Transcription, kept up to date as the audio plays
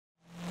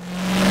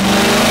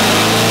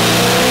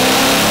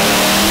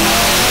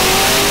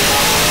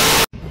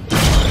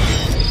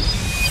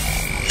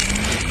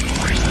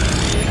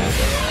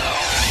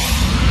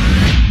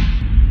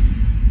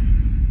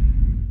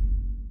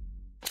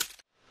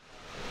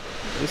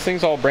This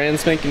thing's all brand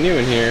spanking new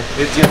in here.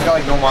 It's got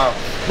like no miles.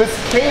 This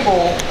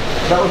cable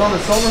that was on the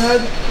cylinder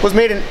head was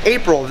made in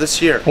April of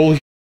this year. Holy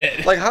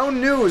shit. Like, how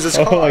new is this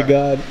car? Oh my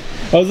god.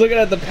 I was looking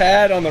at the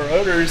pad on the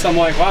rotors. I'm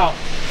like, wow.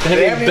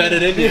 They haven't even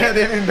bedded in yet. Yeah,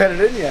 they haven't even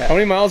bedded in yet. How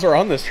many miles are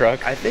on this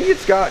truck? I think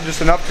it's got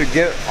just enough to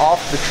get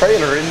off the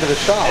trailer into the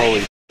shop.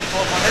 Holy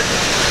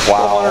 1,200.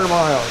 wow. 1,200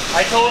 miles.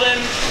 I told him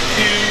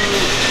to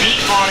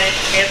beat on it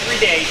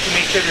every day to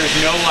make sure there's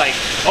no like,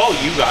 oh,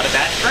 you got a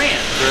bad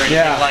trans or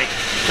anything like.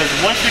 Because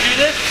once you do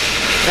this,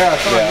 yeah,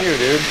 it's on you,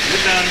 dude.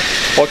 You're done.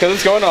 Well, because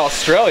it's going to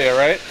Australia,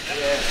 right?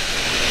 Yeah.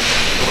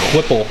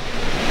 Whipple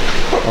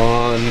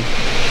on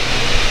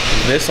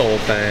this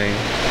old thing.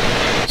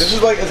 This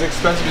is like as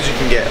expensive as you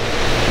can get.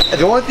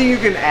 The only thing you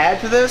can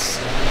add to this,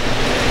 I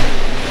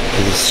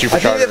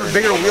think they have a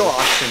bigger wheel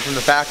option from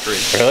the factory.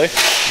 Really?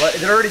 But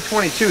they're already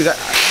 22.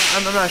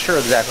 I'm not sure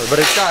exactly, but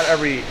it's got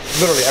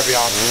literally every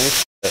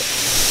option.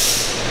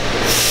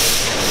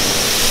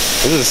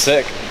 This is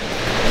sick.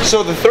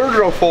 So the third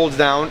row folds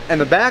down and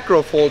the back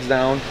row folds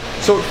down.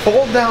 So it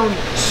folds down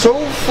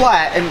so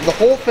flat and the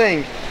whole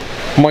thing.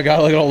 Oh my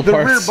god, look at all the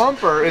parts. The rear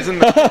bumper is in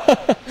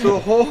the so the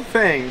whole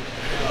thing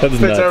That's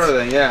fits nuts.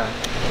 everything, yeah.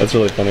 That's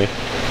really funny.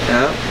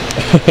 Yeah.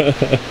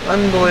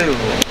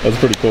 Unbelievable. That's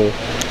pretty cool.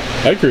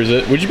 I'd cruise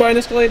it. Would you buy an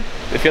Escalade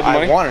if you had the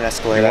money? I want an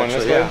Escalade,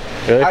 actually, yeah.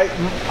 Really?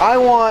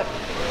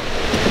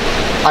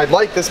 I'd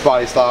like this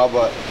body style,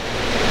 but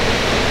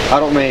I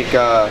don't make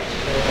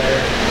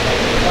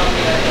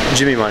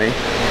Jimmy money.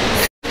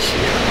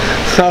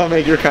 I don't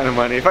make your kind of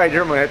money. If I had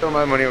your money, I'd throw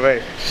my money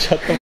away. Shut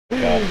the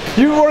f up.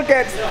 You work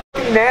at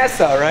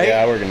NASA, right?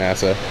 Yeah, I work at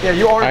NASA. Yeah,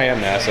 you are. I am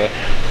NASA.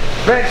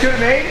 Man, should have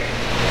made?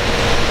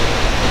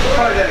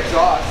 Probably that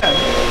exhaust.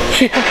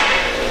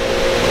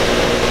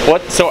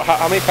 What? So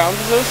how many pounds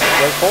is this?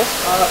 Like full?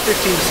 15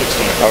 to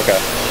 16. Okay.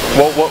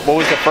 What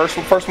was the first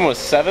one? First one was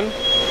 7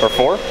 or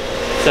 4?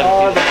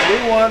 17. The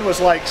blue one was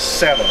like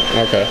 7.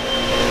 Okay.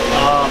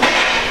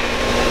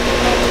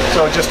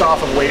 So just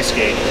off of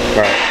wastegate.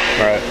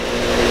 Right.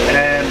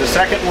 And the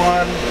second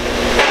one,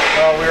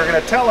 well, we were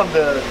going to tell them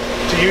to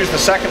use the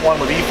second one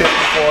with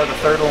E54, the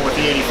third one with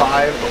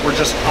E85, but we're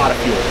just out of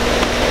fuel.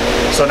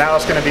 So now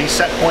it's going to be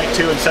set point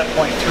 2 and set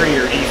point 3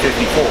 or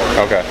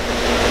E54. Okay.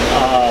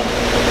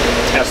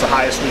 That's the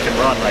highest we can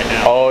run right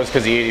now. Oh, it's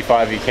because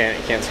E85 you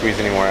can't squeeze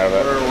any more out of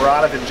it. We're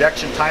out of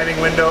injection timing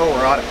window,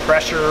 we're out of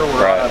pressure,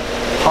 we're out of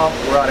pump,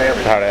 we're out of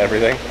everything. Out of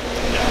everything.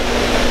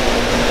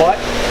 But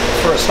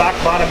for a stock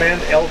bottom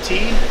end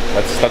LT,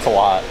 that's a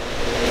lot.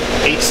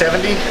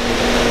 870.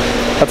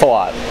 That's a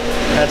lot.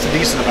 That's a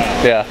decent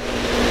amount. Yeah.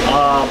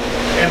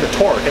 And the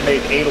torque, it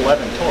made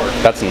 811 torque.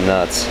 That's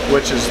nuts.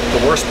 Which is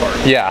the worst part.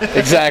 Yeah,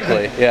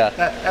 exactly. Yeah.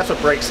 That's what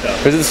breaks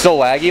stuff. Is it still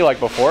laggy like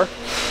before?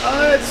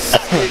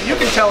 You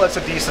can tell it's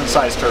a decent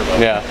sized turbo.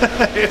 Yeah.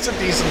 It's a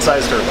decent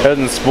sized turbo. It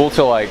doesn't spool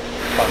till like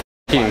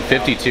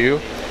 52.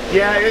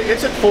 Yeah,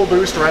 it's at full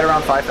boost right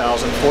around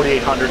 5,000,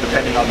 4,800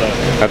 depending on the.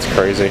 That's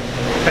crazy.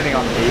 Depending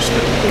on the boost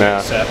that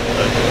Yeah. set.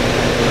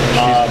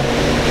 But,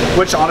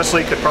 which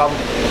honestly could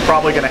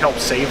probably going to help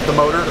save the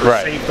motor or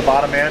save the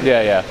bottom end.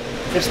 Yeah, yeah.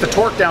 It's the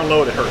torque down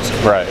low that hurts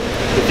it. Right.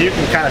 If you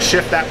can kind of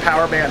shift that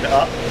power band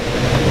up,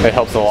 it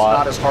helps a lot. It's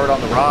not as hard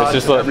on the rods.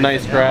 It's just a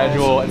nice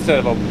gradual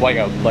instead of like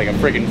a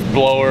freaking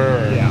blower.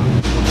 Or... Yeah.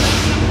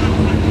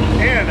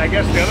 And I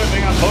guess the other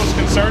thing I'm most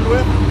concerned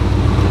with,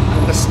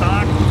 the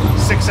stock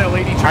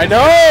 6L80. I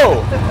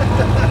know.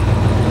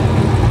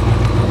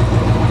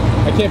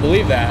 I can't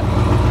believe that.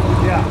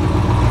 Yeah.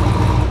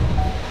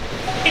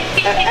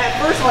 At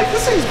first, I'm like,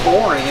 this thing's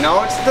boring, you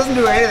know? It doesn't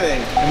do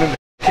anything. And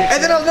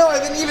then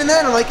even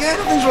then, I'm like, yeah,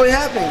 nothing's really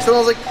happening. So I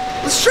was like,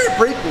 let's try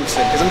brake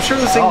boosting, because I'm sure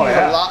this thing needs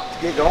a lot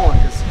to get going.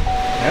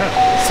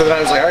 Yeah. So then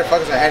I was like, all right, fuck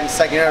this. I had in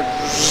second gear,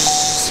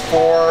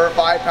 4 or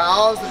 5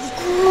 pounds. This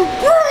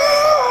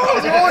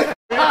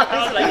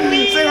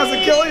thing wants to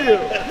kill you.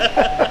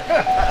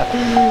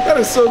 That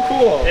is so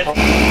cool.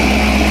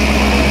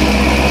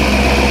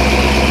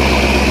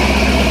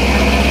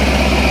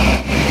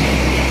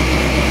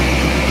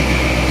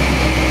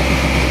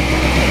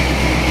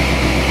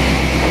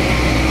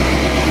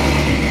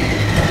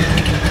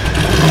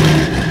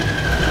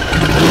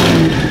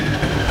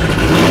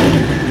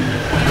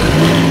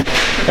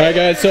 Alright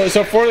guys,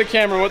 so for the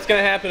camera, what's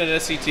gonna happen at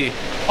SCT?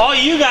 All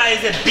you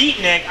guys that beat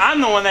Nick,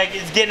 I'm the one that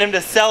is getting him to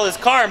sell his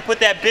car and put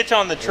that bitch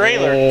on the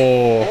trailer.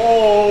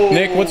 Oh.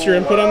 Nick, what's your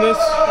input on this?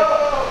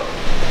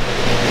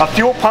 A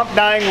fuel pump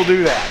dying will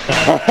do that.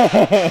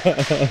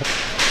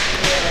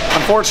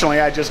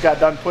 Unfortunately, I just got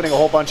done putting a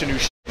whole bunch of new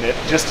shit in it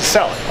just to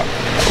sell it.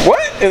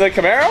 What? In the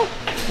Camaro?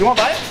 You want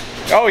to buy it?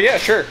 Oh yeah,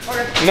 sure.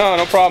 Okay.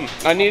 No problem.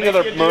 I need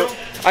another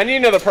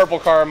purple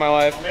car in my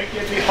life. I'll make you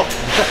a deal.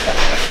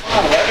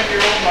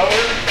 11-year-old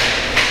motor,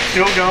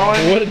 still going.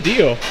 What a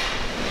deal.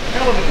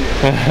 Hell of a deal.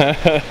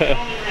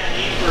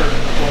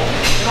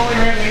 It only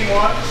ran me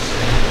once.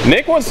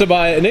 Nick wants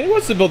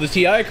to build a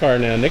TI car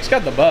now. Nick's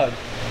got the bug.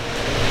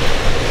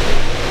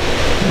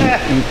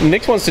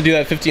 Nick wants to do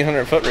that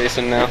 1,500 foot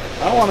racing now.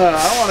 I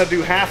wanna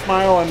do half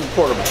mile and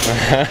quarter mile.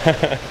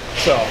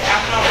 So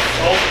Half mile is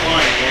so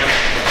fun, man.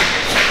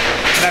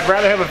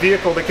 rather have a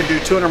vehicle that can do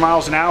 200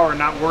 miles an hour and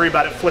not worry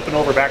about it flipping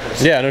over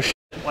backwards. Yeah, no shit.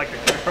 Like the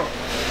Camaro.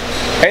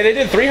 Hey, they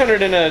did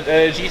 300 in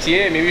a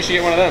GTA. Maybe you should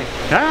get one of them.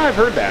 Ah, I've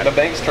heard that. The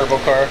Banks turbo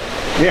car.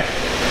 Yeah.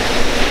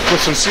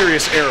 With some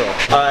serious aero.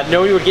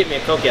 Nobody would get me a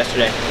Coke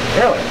yesterday.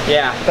 Really?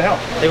 Yeah. What the hell?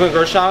 They went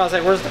grocery shopping. I was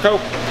like, where's the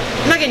Coke?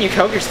 I'm not getting you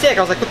Coke, you're sick.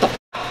 I was like, what the f?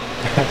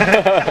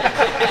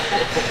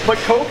 But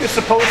Coke is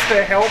supposed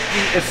to help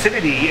the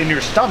acidity in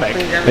your stomach.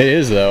 It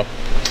is, though.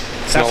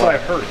 That's what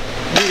I've heard.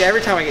 Dude,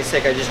 every time I get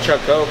sick, I just chug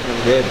Coke and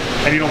I'm good.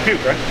 And you don't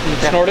puke, right?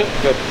 Yeah. Snort it?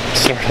 Good.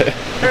 Snort it.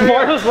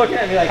 Mario's looking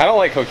at me like... I don't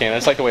like cocaine. I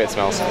just like the way it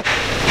smells.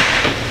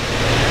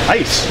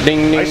 Ice.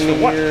 Ding, ding, Ice for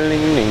what?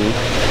 ding, ding.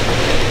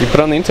 You put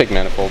on the intake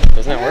manifold.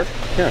 Doesn't that work?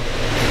 Yeah.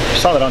 I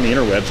saw that on the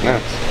interwebs.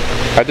 Yeah.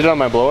 I did it on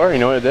my blower. You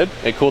know what it did?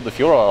 It cooled the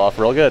fuel oil off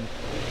real good.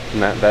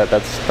 And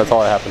that's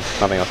all that happened.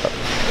 Nothing else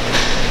happened.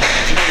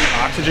 Did you know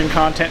the oxygen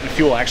content in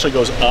fuel actually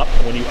goes up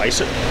when you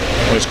ice it,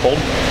 when it's cold?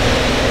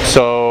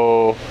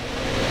 So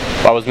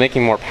I was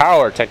making more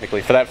power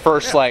technically for that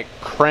first like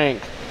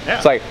crank. Yeah.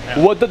 It's like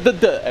what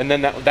the and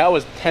then that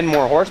was 10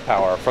 more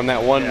horsepower from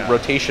that one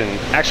rotation.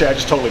 Actually, I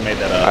just totally made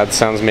that up. That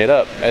sounds made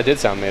up. It did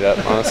sound made up,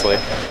 honestly.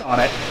 On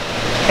it.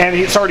 And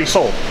it's already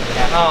sold.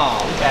 Oh,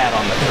 bad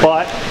on the tree.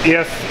 But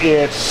if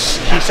it's,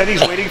 he said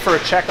he's waiting for a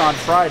check on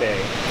Friday,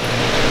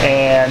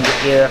 and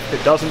if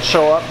it doesn't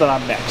show up, then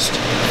I'm next.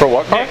 For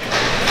what car?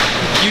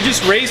 You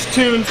just raise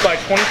tunes by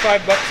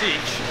 25 bucks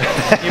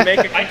each. You make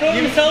a. I told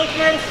him to sell it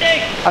for a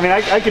mistake. I mean,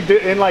 I could do,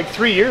 in like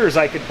 3 years,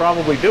 I could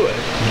probably do it.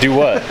 Do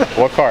what?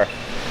 What car?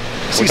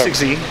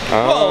 C6E.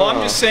 Well,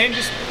 I'm just saying,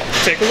 just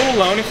take a little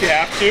loan if you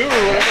have to,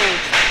 or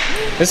whatever.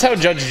 This is how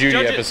Judge Judy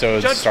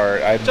episodes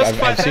start. I've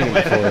seen it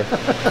before.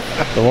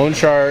 The loan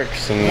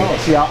sharks and. No,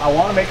 see, I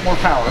want to make more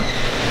power,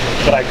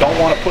 but I don't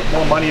want to put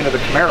more money into the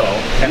Camaro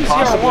and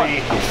possibly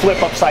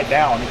flip upside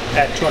down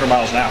at 200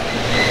 miles an hour.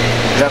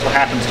 That's what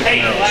happens to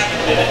Camaros.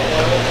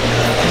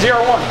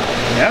 ZR1.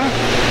 Yeah?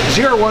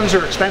 ZR1s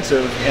are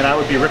expensive, and I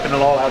would be ripping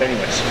it all out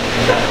anyways.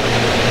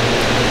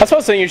 That's what I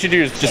was saying you should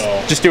do is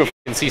just do a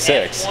f***ing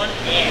C6.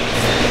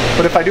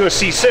 But if I do a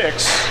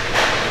C6,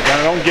 then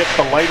I don't get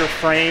the lighter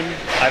frame,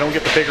 I don't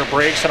get the bigger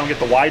brakes, I don't get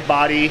the wide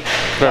body.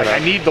 No. I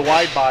need the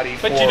wide body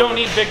But you don't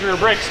need big rear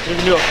brakes. You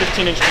can do a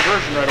 15-inch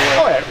conversion right away.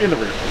 Oh yeah, in the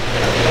rear.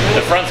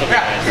 The fronts will be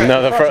nice.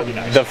 No, the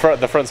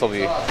front fronts will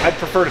be. I'd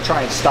prefer to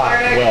try and stop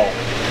well.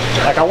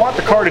 Like I want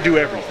the car to do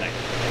everything,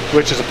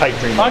 which is a pipe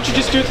dream. Why don't you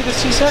just do it to the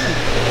C7?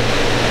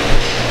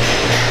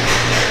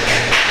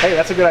 Hey,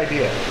 that's a good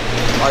idea.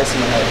 Ice in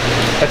my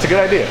head. That's a good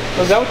idea.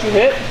 Was that what you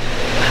hit?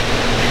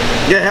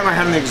 Yeah, I hit my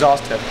head on the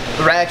exhaust tip.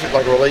 The ratchet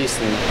like released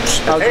and.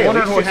 I was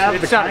wondering least what have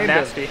the sounded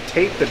kind nasty. of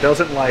tape that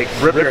doesn't like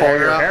rip all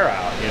your hair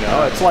out. You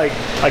know, it's like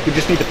we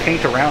just need to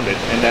paint around it,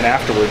 and then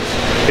afterwards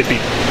it'd be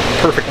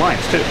perfect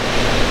lines too.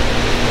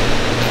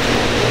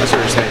 That's what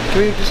you're saying. Can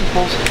we do some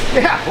pulls?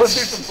 Yeah, let's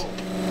do some.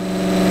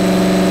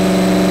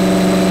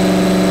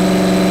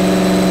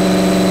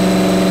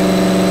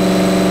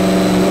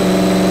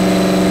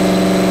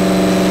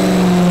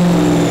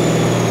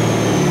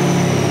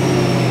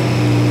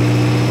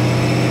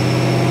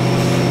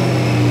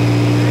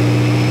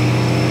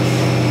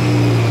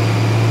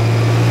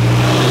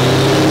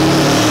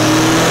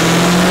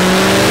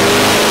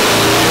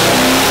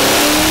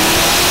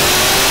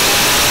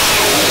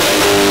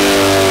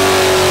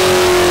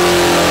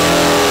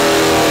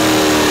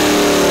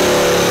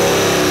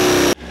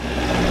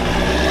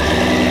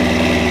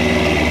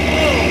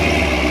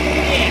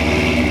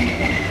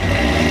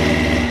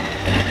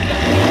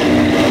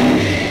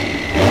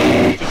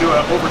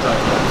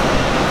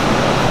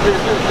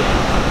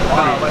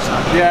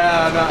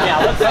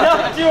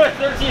 Let's do a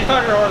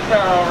 1,300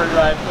 horsepower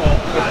overdrive full.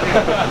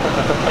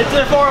 It's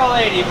a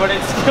 4L80, but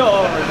it's still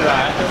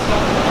overdrive.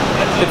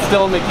 It's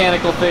still a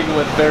mechanical thing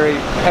with very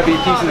heavy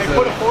pieces. They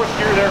put a fourth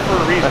gear there for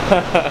a reason.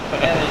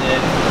 Yeah, they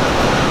did.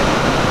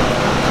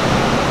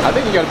 I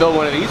think you got to build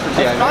one of these for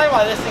TI. That's probably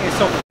why this thing is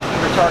so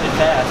retarded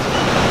fast.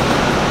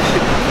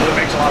 It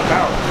makes a lot of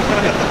power.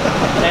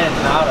 And it's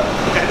an auto.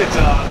 And it's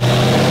an auto.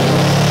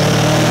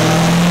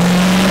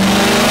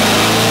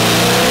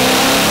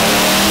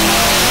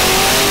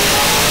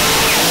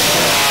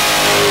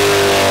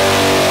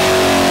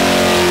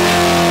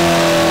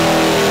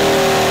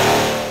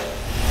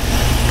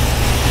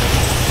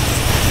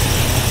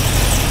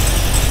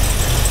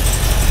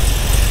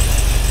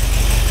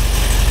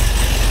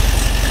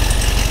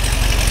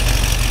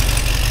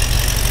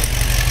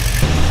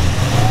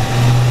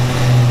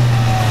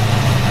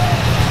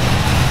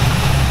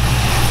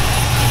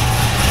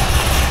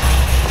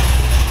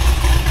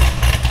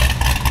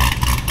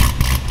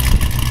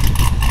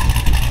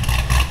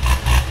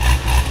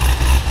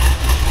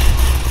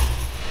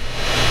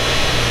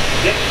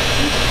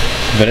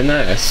 Very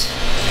nice.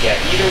 Yeah,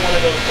 either one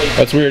of those places.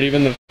 That's weird.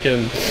 Even the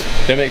fucking,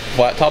 they make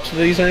flat tops for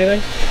these or anything?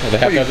 Or they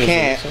have Well, you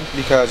can't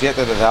because you have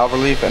to have the valve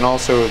relief and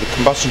also the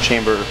combustion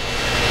chamber.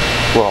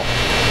 Well,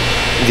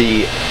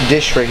 the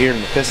dish right here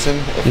in the piston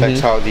affects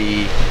how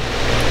the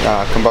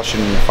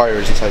combustion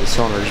fires inside the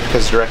cylinders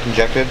because it's direct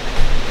injected.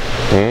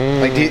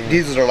 Like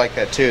diesels are like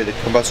that too. The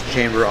combustion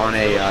chamber on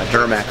a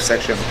Duramax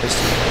section of the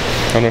piston.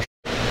 Oh no.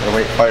 The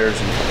weight fires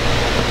and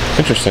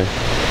Interesting.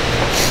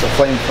 the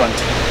flame front.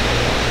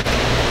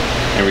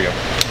 Here we go.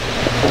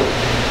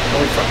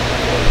 Flame front.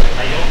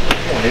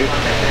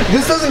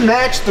 This doesn't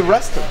match the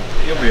rest of them.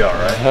 You'll be all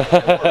right.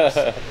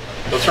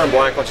 They'll turn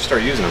black once you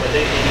start using them.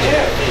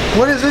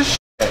 What is this?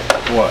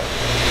 What?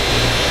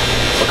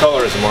 What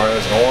color is it, Mario?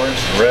 Is it orange?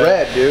 Red?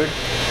 Red, dude.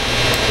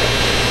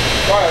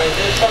 Mario, is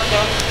this truck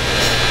done?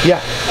 Yeah.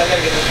 I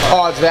gotta get this car.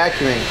 Oh, it's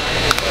vacuuming.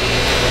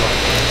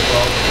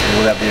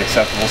 Will that be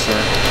acceptable, sir?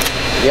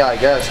 Yeah, I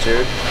guess,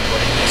 dude.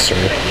 Sure.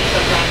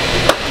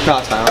 No,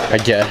 it's not. I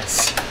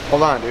guess.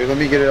 Hold on, dude. Let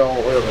me get it all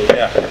oily.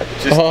 Yeah.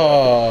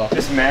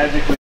 Just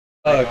magically.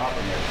 Fuck.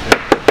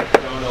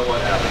 Don't know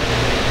what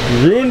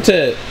happened. Ruined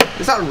it.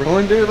 It's not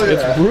ruined, dude. Look at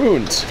that. It's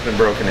ruined. It's been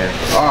broken in.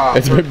 Ah,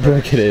 It's been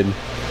broken in.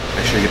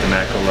 Make sure you get the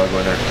macro logo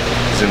in there.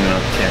 Zoom in on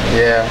the camera.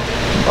 yeah.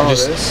 Oh,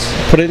 Just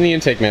this. put it in the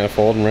intake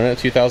manifold and run it at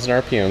 2,000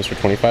 RPMs for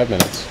 25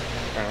 minutes.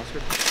 Alright, that's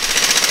good.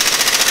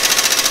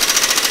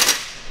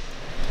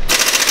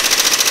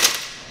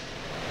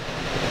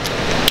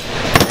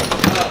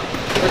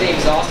 For the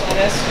exhaust on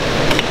this,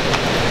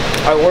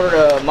 I ordered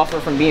a muffler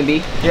from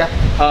B&B. Yeah.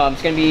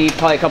 It's gonna be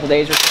probably a couple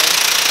days or so.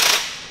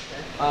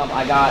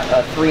 I got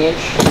a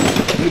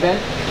 3-inch U-bend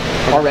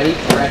already.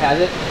 Brad has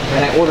it,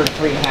 and I ordered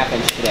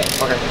 3.5-inch today.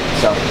 Okay.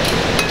 So.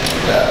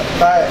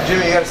 Alright,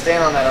 Jimmy, you gotta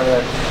stand on that over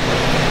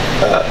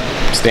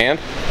there. Stand?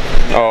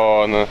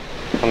 Oh, on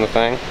the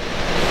thing?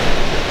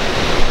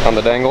 On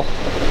the dangle?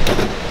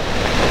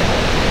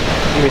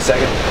 Give me a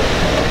second.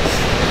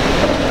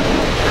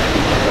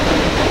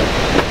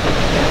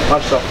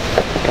 Watch yourself.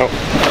 Oh.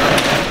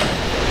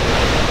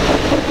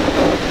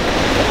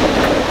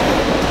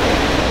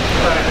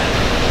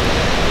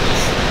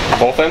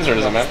 Both ends, or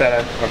does it matter?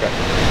 That end. Okay.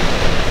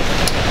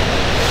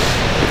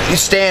 You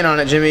stand on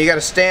it, Jimmy. You gotta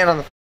stand on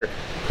the.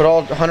 Put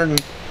all 100 and.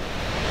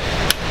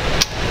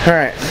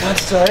 Alright.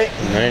 That's tight.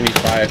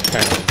 95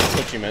 kind of. That's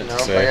what you meant to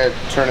Nope, say. I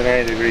gotta turn it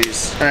 90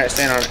 degrees. Alright,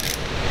 stand on it.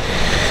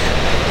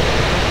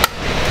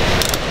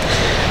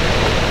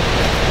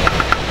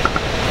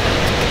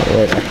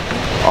 Right.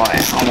 Oh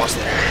yeah, almost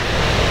there.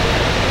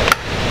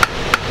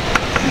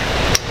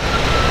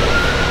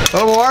 A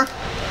little more.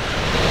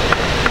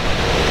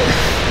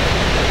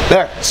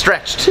 There,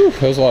 stretched. Whew,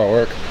 that was a lot of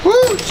work.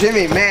 Woo,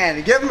 Jimmy,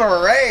 man, give him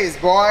a raise,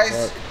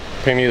 boys.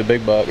 Pay me the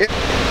big buck. Yeah.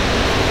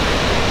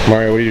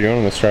 Mario, what are you doing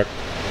in this truck?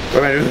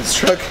 What am I doing with this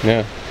truck?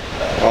 Yeah.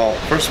 Well,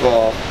 first of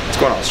all, it's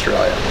going to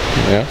Australia.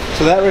 Yeah?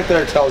 So that right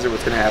there tells you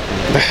what's going to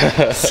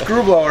happen.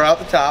 Screw blower out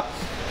the top.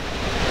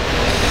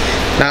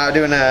 Now I'm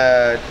doing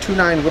a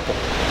 2.9 whipple.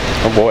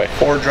 Oh boy.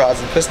 4 rods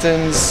and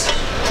pistons.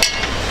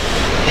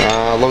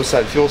 Low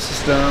side fuel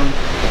system.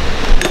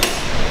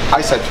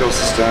 High side fuel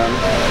system.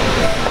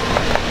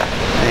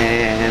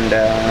 And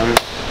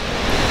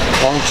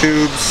long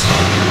tubes.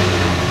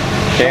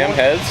 Cam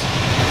heads?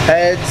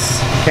 Heads.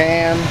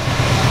 Cam.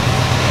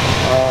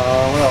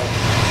 What else?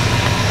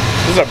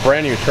 This is a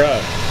brand new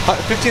truck.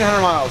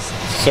 1,500 miles.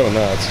 So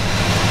nuts.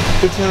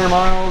 1,500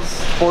 miles,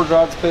 4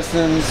 rods,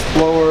 pistons,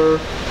 blower.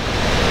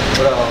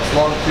 What else?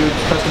 Long tubes,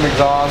 custom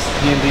exhaust,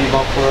 D&D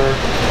muffler.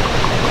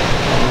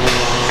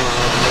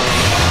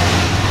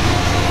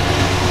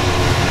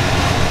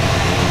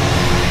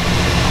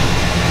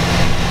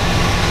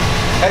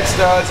 Head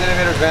studs,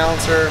 innovator's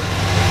balancer.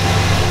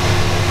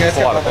 That's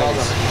a lot of things.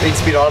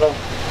 8-speed auto.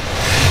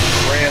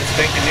 Brand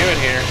stinking new in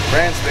here.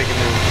 Brand spanking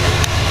new.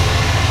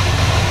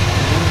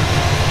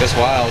 Just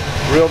wild.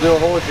 Real deal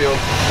Holyfield.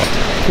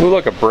 Ooh,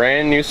 look, a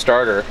brand new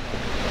starter.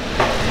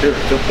 Dude,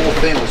 the whole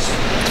thing was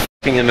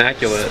Fucking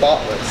immaculate.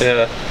 spotless.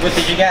 Yeah. But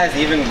did you guys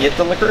even get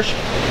the licorice?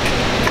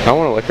 I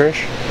want a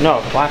licorice.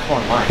 No, the last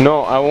one, mine.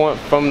 No, I want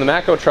from the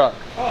Mako truck.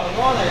 Oh,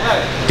 go on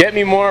there. Get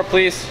me more,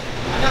 please.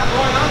 I'm not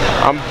going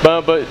on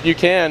there. But you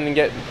can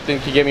and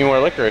think you get me more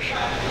licorice.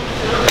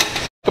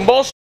 Fucking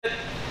bullshit.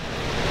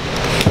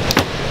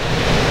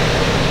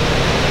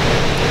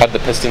 How'd the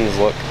pistons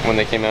look when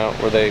they came out?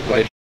 Were they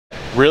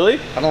really?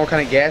 I don't know what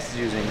kind of gas it's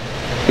using.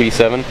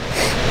 87, I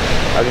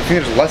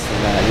think it's less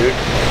than that, dude.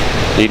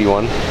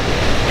 81.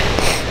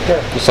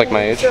 Yeah. Just like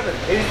my age. 87%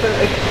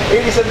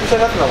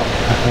 ethanol.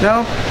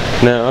 No?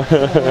 No.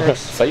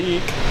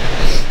 Psych.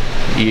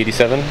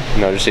 E87?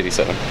 No, just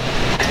 87.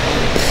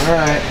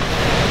 Alright.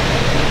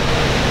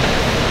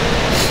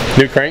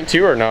 New crank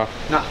too or no?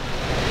 No.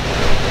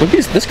 Look,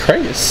 this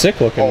crank is sick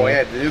looking. Oh though.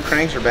 yeah, the new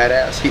cranks are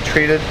badass. Heat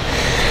treated.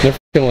 They're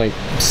fucking like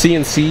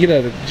CNC'd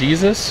out of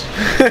Jesus.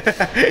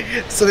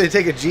 So they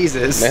take a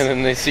Jesus. And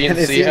then they and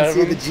they CNC out of CNC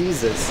them. the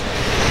Jesus.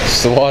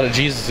 Just a lot of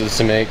Jesuses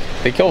to make.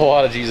 They killed a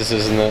lot of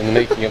Jesuses in the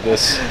making of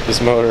this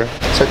motor.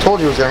 So I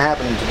told you it was gonna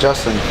happen to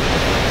Justin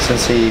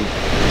since he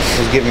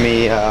was giving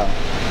me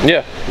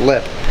Yeah.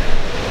 lip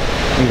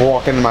and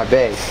walk into my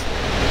bay.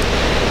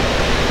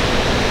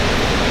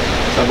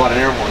 So I bought an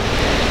air horn.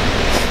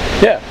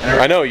 Yeah.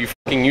 I know, you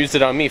fucking used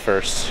it on me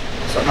first.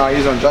 So no, I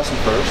used it on Justin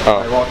first. Oh.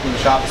 I walked in the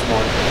shop this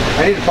morning.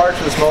 I needed parts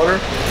for this motor,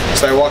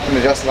 so I walked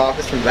into Justin's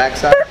office from the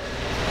backside.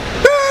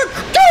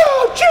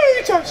 Oh,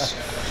 Jesus!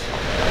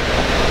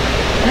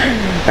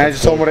 And I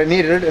just told him what I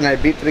needed, and I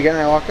beeped it again,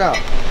 and I walked out.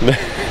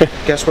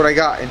 Guess what I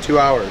got in 2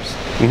 hours?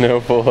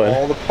 No fooling.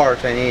 All the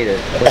parts I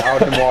needed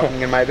without him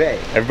walking in my bay.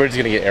 Everybody's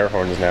gonna get air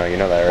horns now, you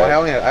know that, right?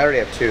 Well, I already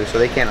have 2, so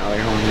they can't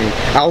air horn me.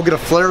 I'll get a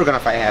flare gun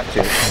if I have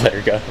to.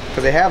 Flare gun.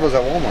 Because they have those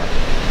at Walmart.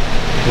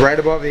 Right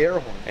above the air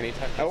horn.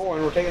 Anytime. Oh,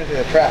 and we're taking it to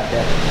the track,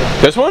 yeah.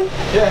 This one?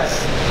 Yes.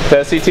 The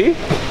SCT?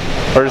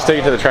 Or just take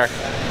it to the track?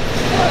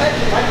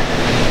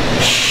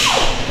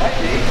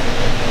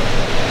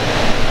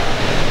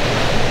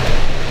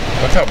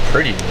 Look how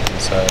pretty it is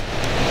inside.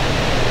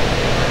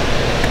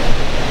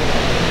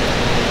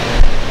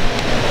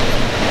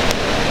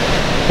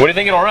 What do you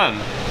think it'll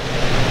run?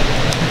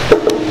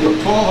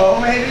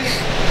 12.0 maybe?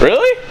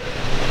 Really?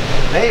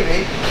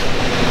 Maybe.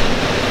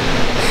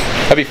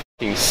 That'd be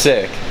fucking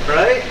sick.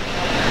 Right?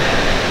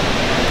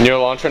 You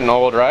know, launch it in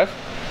all-wheel drive?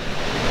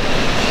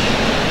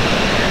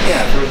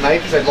 Yeah, if it was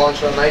nitrous, I'd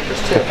launch it on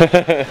nitrous too.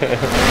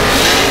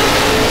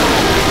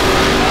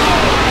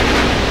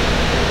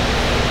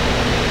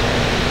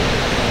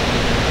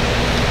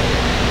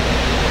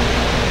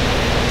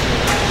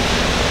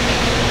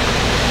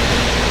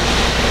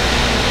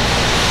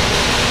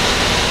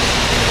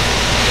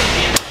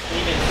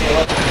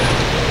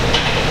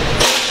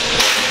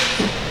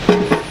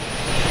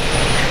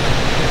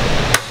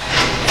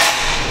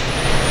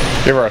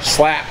 Give her a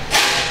slap.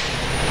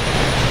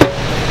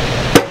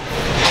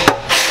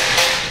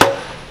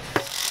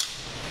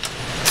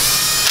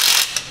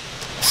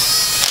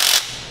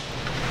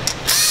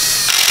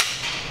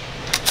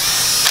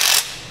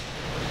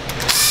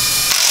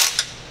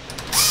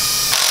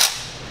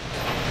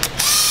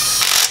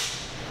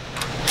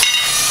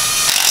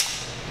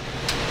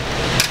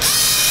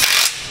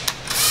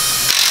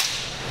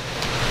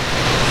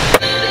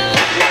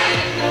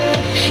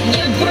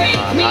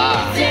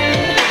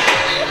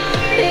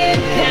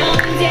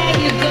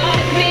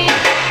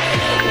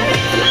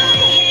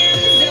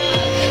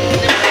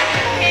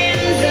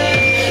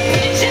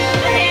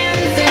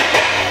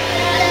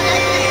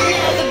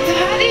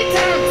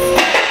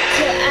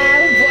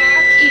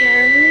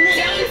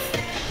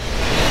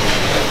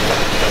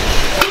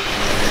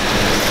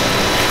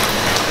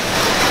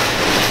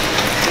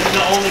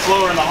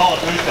 Blower in the Hall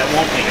of Fame that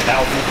won't make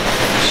 1,000.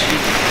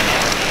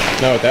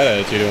 No, with that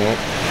attitude, it won't.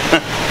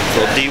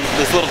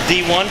 This little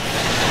D1,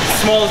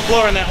 smallest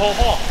blower in that whole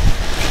hall.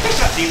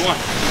 D1.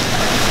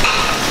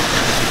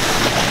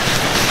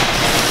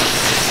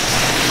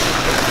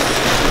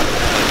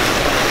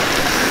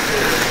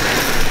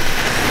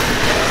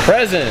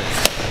 Presents.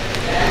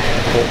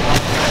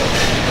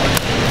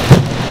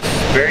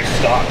 Very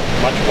stock,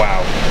 much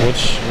wow.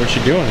 What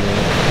you doing, man?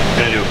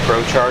 Gonna do a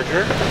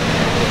procharger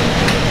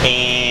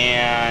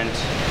and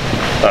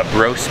a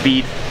Pro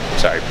Speed.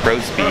 Sorry, Pro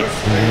Speed.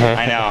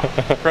 I know.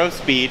 Pro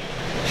Speed.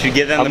 Should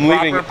give them the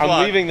proper plug.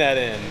 I'm leaving that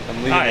in.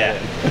 I'm leaving that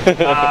in.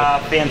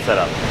 Fan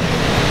setup.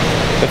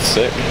 That's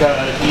sick.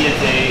 Because he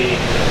is a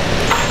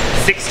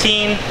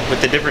 16 with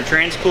the different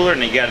transcooler,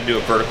 and you got to do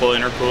a vertical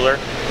intercooler.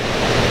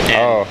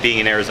 And being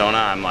in Arizona,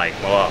 I'm like,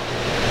 well,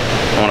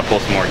 I want to pull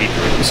some more heat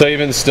through. So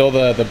even still,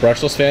 the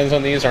brushless fans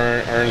on these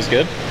aren't as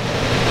good?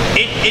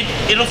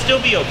 It'll still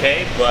be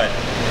okay, but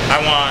I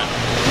want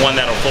one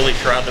that'll fully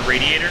shroud the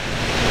radiator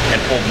and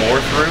pull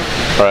more through.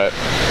 Right.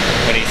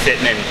 When he's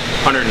sitting in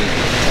 112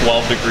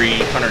 degree,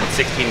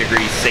 116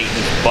 degree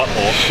Satan's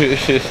butthole.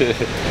 It's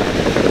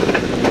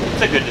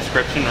a good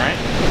description, right?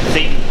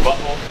 Satan's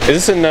butthole.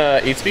 Is this an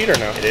 8-speed or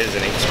no? It is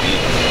an 8-speed.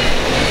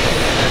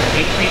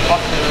 8-speed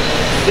bucket.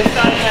 This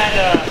guy had, I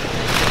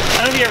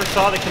don't know if you ever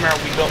saw the Camaro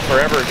we built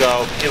forever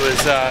ago. It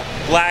was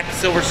black,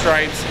 silver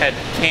stripes, had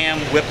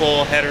cam,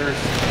 whipple, headers.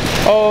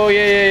 Oh,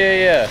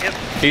 yeah. Yep.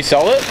 Do you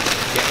sell it?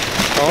 Yeah.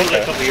 Oh,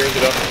 okay. A couple years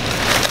ago.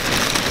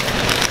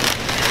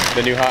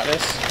 The new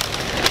hotness?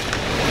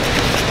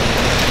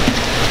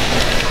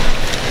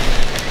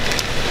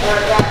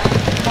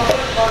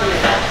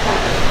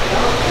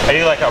 I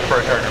do like how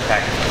procharger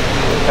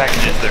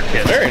packages their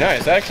kits. Very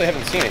nice. I actually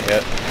haven't seen it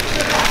yet.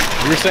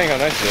 You were saying how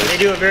nice it is. They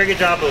do a very good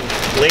job of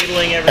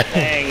labeling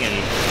everything, and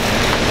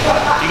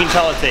you can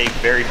tell it's a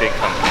very big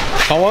company.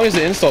 How long is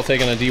the install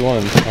taking a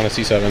D1 on a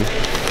C7?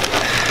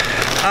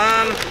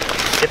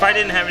 If I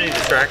didn't have any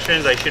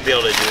distractions, I should be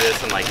able to do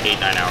this in like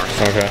 8-9 hours.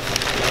 Okay.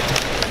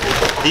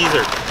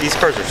 These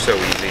cars are so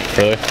easy.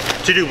 Really?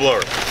 To do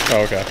blower.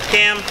 Oh, okay.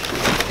 Cam,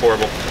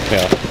 horrible.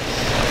 Yeah.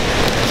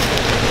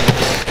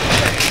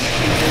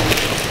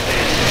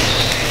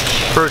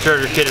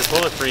 Procharger kit is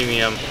full of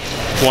premium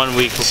 1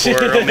 week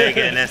before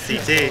Omega and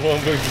SCT.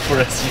 1 week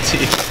before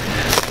SCT.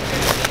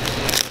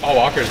 Paul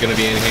Walker's gonna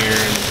be in here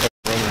and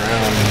roaming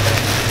around and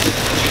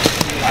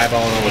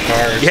eyeballing all the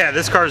cars. Yeah,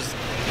 this car's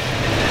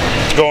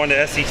going to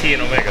SCT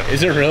and Omega.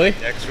 Is it really?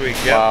 Next week,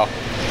 yeah. Wow.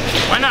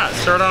 Why not?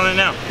 Start on it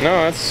now.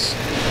 No, it's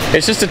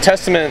just a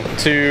testament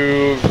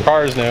to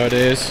cars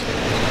nowadays.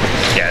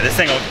 Yeah, this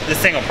thing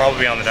will probably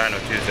be on the dyno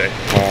Tuesday.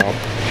 Wow.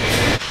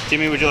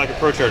 Timmy, would you like a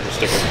Procharger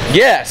sticker?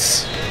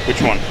 Yes!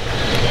 Which one?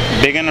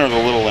 Big one or the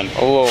little one?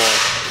 A little one.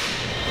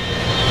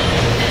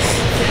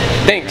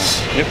 Thanks.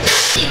 Yep.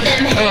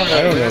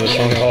 I don't know this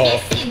song at all.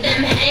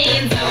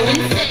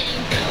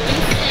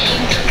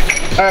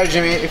 Alright,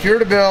 Jimmy, if you were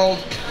to build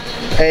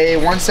a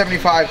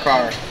 175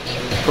 car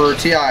for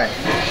TI, what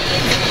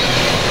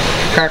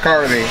kind of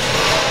car would it be?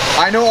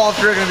 I know all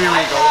three are going to be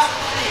Regals.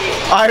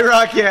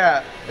 IROC,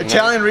 yeah.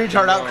 Italian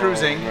retard out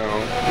cruising.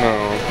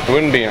 No. It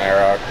wouldn't be an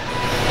IROC.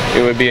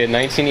 It would be a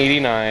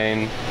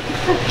 1989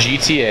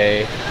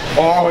 GTA.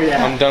 Oh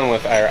yeah. I'm done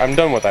with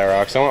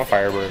IROCs. I want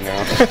Firebird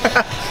now.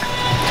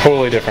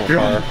 Totally different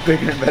car.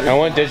 Bigger and better. I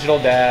want digital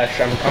dash.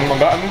 I'm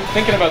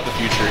thinking about the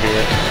future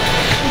here.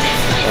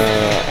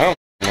 I don't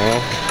know.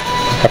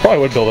 I probably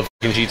would build a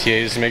fucking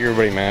GTA just to make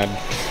everybody mad.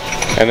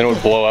 And then it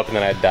would blow up and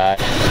then I'd die.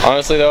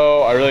 Honestly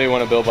though, I really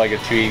want to build like a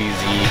 280Z.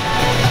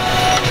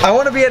 I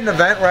want to be at an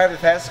event where I have the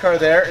fastest car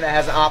there and it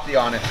has an Opti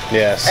on it.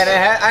 Yes. And I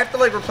have to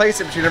like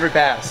replace it between every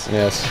pass.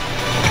 Yes.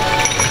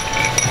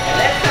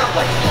 That sounds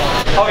like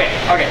fun. Okay.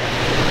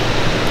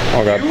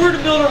 Oh god. If you were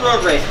to build a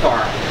road race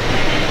car,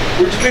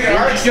 Would you pick an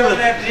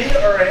RX-7FD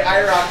or an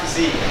IROC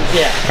Z?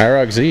 yeah.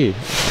 IROC Z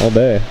all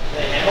day.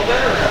 They handle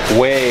better?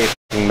 Way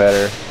f***ing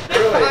better.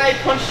 If I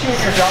punched you in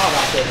your job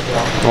out there,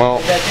 bro. Well,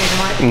 Would that change your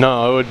mind?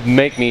 no, it would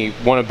make me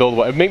want to build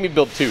one. It would make me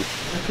build two.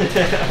 Is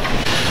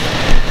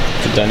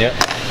it done yet?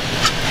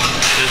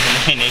 There's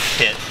an A&A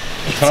kit.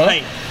 It's Huh?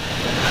 like,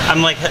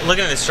 I'm like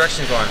looking at the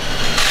instructions going,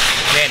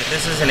 man, if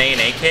this is an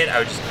A&A kit, I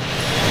would just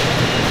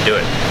do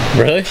it.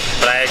 Really?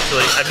 But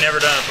I've never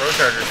done a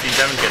procharger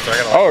C7 kit, so I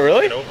gotta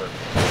really? get over.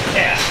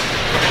 Yeah.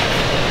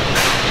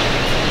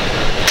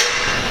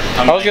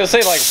 I was gonna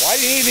say, like, why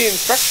do you need the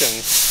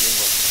instructions?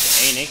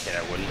 A&A kit,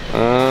 I wouldn't.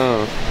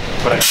 Oh.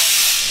 But I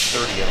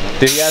 30 of them.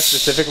 Did he ask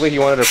specifically he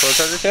wanted a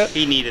procharger kit?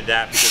 He needed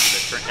that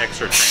because of the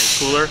extra trans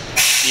cooler.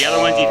 The other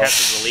ones he'd have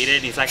to delete it,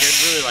 and he's like,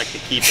 I'd really like to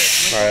keep it.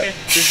 I'm like, Right. okay,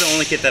 this is the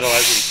only kit that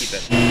allows you to keep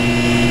it.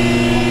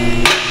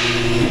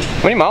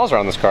 How many miles are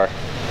on this car?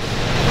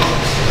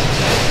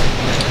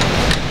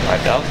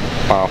 5,000.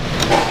 Wow.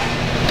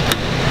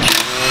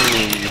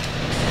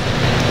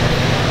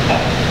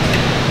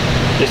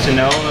 Just to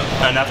know,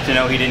 enough to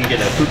know he didn't get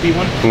a poopy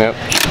one. Nope.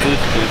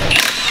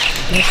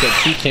 It's got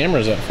two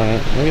cameras up front.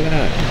 Look at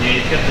that.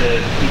 Yeah, he's got the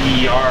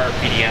PDR,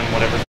 PDM,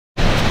 whatever.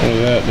 What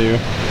does that do?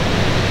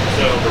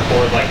 So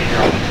record like if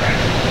you're on the track.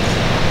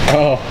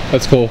 Oh,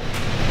 that's cool.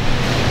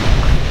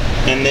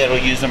 And it'll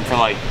use them for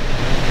like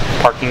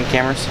parking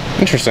cameras.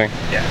 Interesting.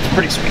 Yeah, it's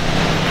pretty sweet.